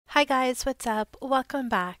Hi guys, what's up? Welcome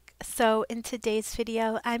back. So in today's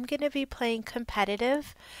video, I'm going to be playing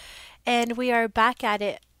competitive and we are back at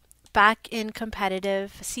it, back in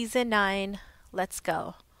competitive season 9. Let's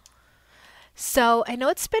go. So I know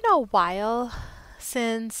it's been a while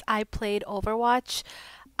since I played Overwatch.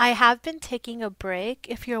 I have been taking a break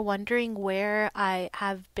if you're wondering where I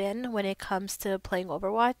have been when it comes to playing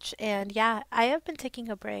Overwatch. And yeah, I have been taking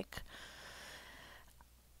a break.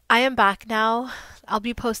 I am back now. I'll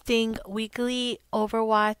be posting weekly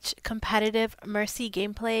Overwatch competitive Mercy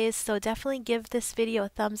gameplays, so definitely give this video a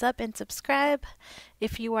thumbs up and subscribe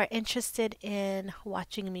if you are interested in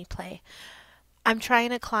watching me play. I'm trying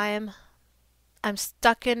to climb. I'm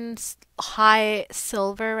stuck in high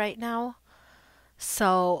silver right now,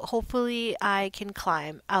 so hopefully I can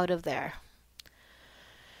climb out of there.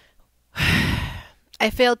 I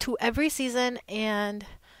failed to every season and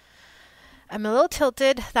I'm a little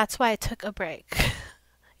tilted. That's why I took a break.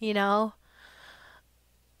 You know,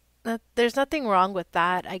 there's nothing wrong with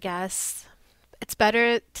that, I guess. It's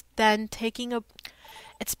better than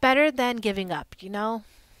it's better than giving up, you know?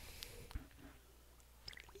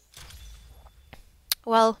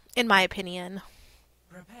 Well, in my opinion.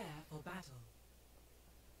 Prepare for battle.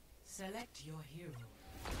 Select your hero.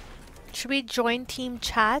 Should we join team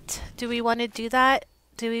chat? Do we want to do that?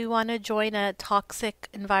 Do we want to join a toxic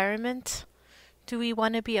environment? Do we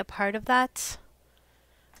want to be a part of that?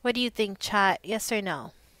 What do you think, chat? Yes or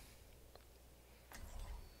no?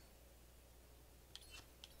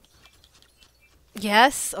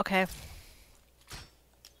 Yes? Okay.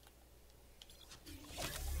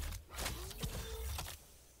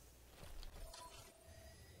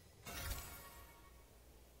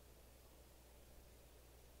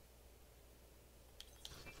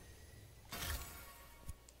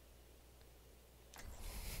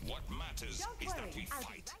 What matters is that we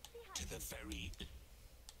fight to the very.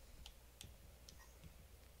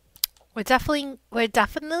 We're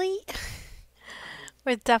definitely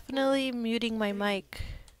we're definitely muting my mic.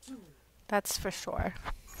 That's for sure.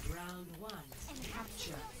 Round 1.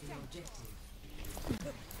 Capture the objective.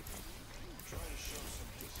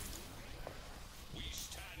 We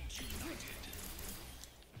stand united.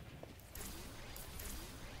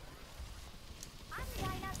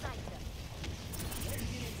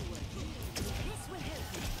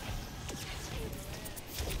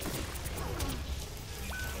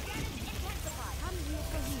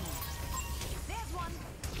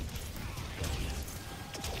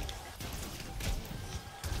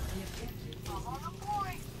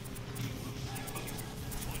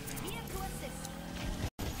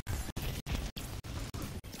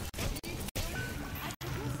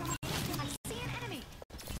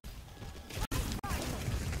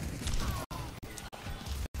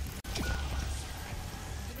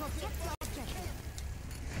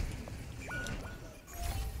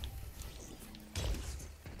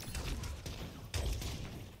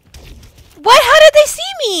 What? How did they see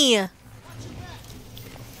me?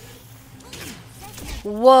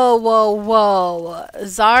 Whoa, whoa, whoa.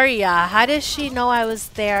 Zarya, how does she know I was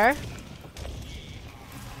there?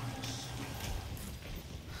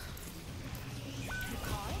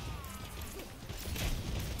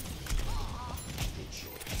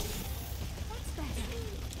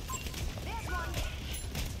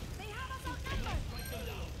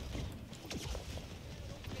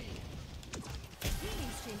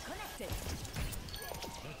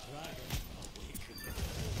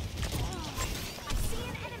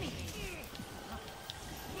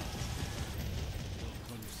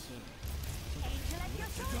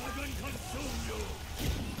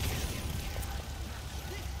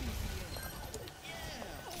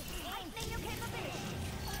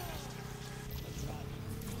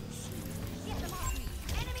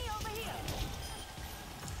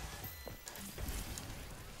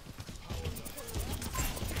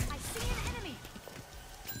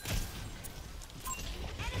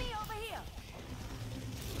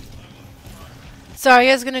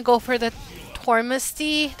 Zarya's gonna go for the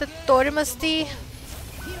Tormusty. The Tormusty.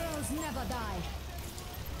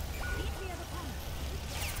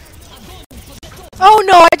 Oh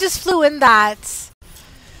no, I just flew in that.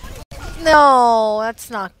 No,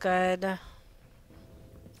 that's not good. I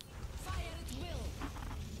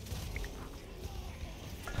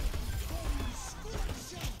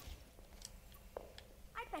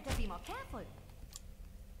better be more careful.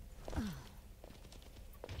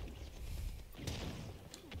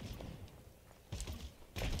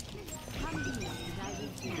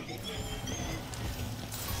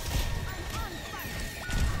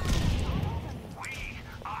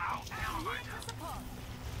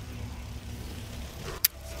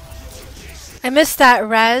 I missed that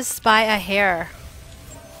res by a hair.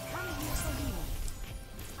 Come here for healing.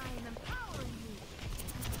 I am empowering you.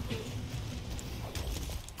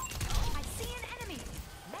 I see an enemy.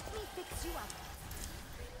 Let me fix you up.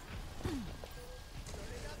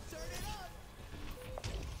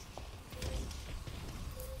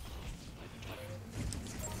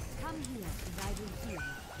 Come here and I will heal you.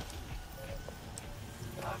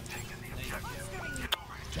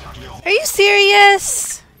 Are you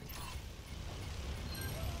serious?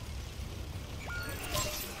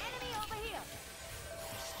 Enemy over here.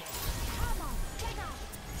 Come on, get out.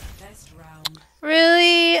 Best round.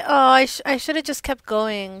 Really? Oh, I should have just kept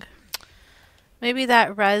going. Maybe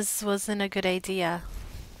that res wasn't a good idea.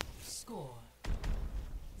 Score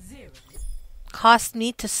 0. Cost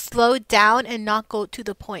me to slow down and not go to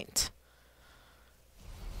the point.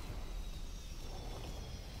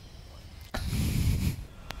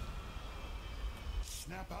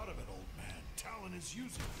 Snap out of it, old man. Talon is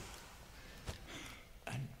using you.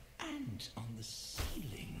 An ant on the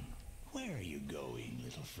ceiling. Where are you going,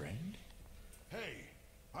 little friend? Hey,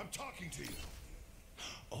 I'm talking to you.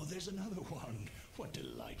 Oh, there's another one. What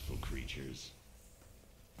delightful creatures.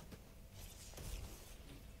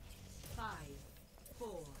 5,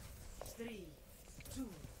 4, 3, 2,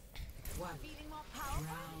 1. Feeling more powerful?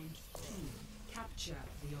 Round 2. Capture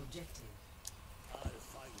the objective.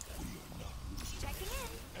 Checking in.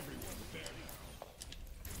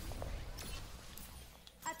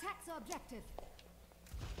 Attack the objective.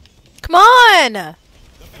 Come on!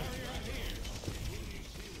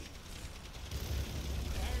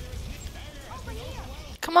 Over here.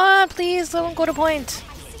 Come on, please, don't go to point.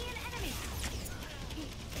 I see an enemy.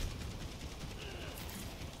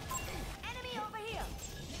 Enemy over here.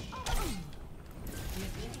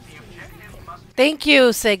 Thank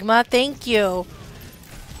you, Sigma. Thank you.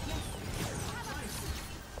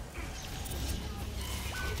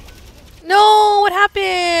 No, what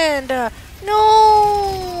happened?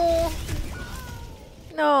 No.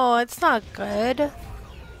 No, it's not good. My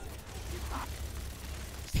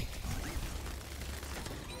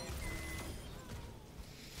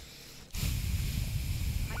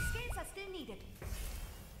skills are still needed.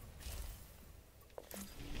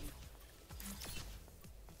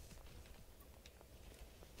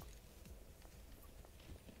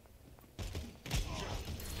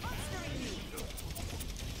 Monstering you.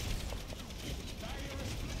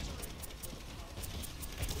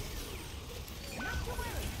 Not to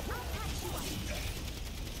worry. I'll catch you up.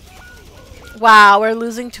 Wow, we're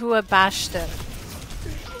losing to a Bastion.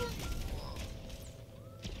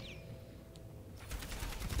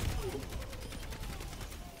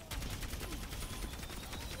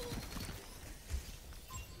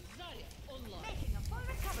 Making a full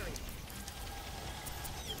recovery.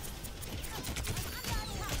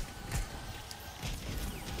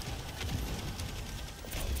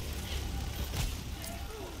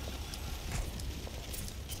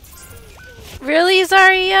 Really,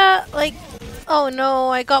 Zarya? Like, oh no,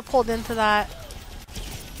 I got pulled into that.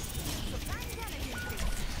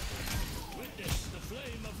 Witness the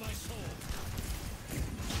flame of my soul.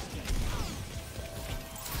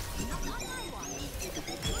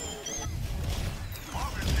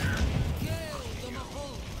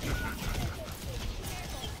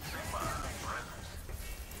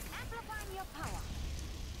 Amplifying your power.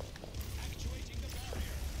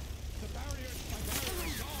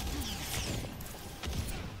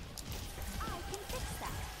 I can fix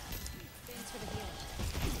that. Thanks for the healing.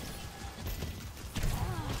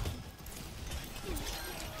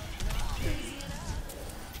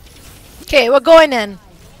 Okay, we're going in.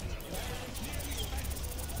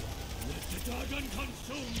 The dragon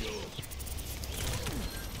consume you.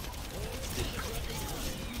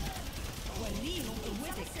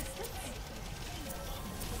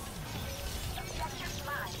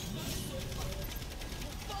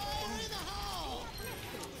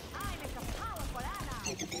 I make a powerful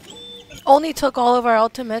ally. Only took all of our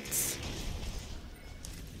ultimates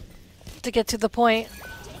to get to the point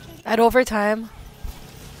at overtime.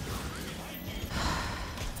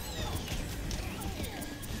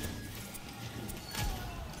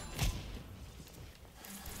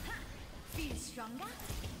 Feel stronger?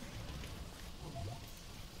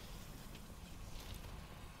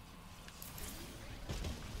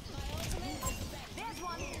 There's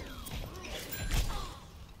one.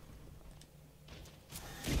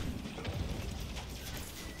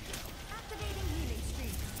 Activating healing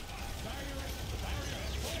stream.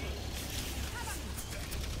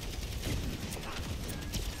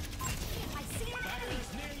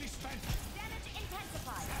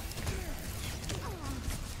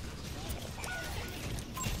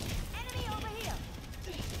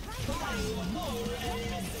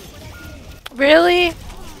 Really?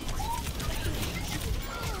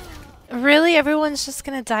 Really? Everyone's just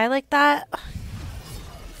gonna die like that?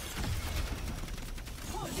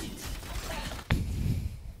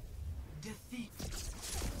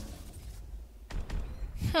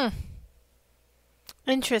 Hmm.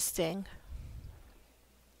 Interesting.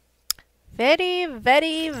 Very,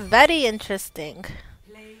 very, very interesting.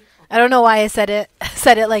 Play I don't know why I said it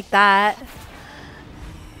said it like that.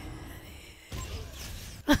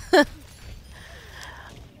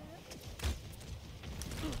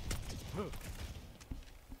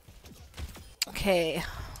 Okay.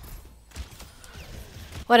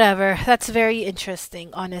 Whatever. That's very interesting,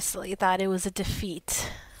 honestly, that it was a defeat.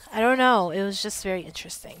 I don't know. It was just very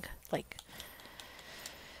interesting. Like,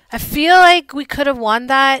 I feel like we could have won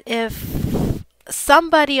that if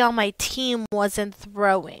somebody on my team wasn't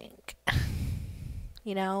throwing.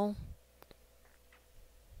 You know?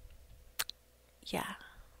 Yeah.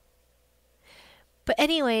 But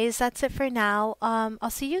anyways, that's it for now. I'll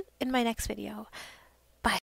see you in my next video.